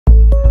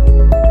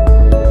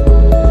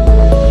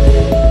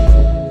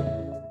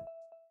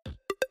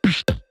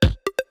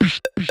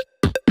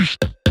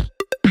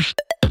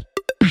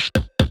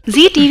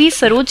TV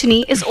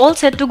Sarojini is all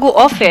set to go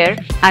off air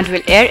and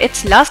will air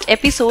its last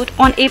episode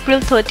on April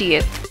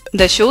 30th.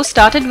 The show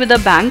started with a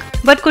bang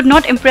but could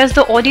not impress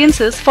the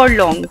audiences for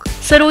long.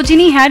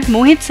 Sarojini had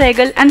Mohit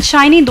Sehgal and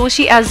shiny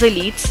Doshi as the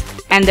leads,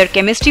 and their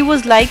chemistry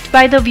was liked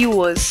by the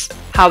viewers.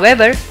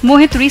 However,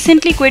 Mohit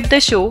recently quit the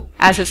show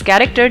as his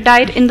character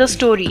died in the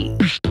story.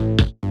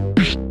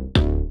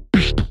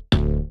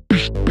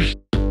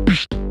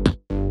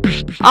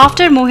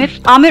 After Mohit,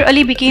 Aamir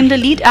Ali became the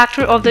lead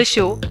actor of the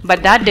show,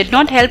 but that did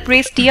not help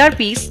raise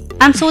TRPs,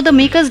 and so the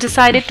makers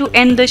decided to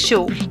end the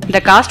show.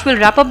 The cast will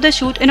wrap up the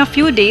shoot in a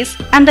few days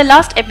and the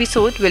last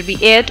episode will be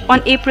aired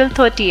on April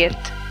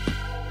 30th.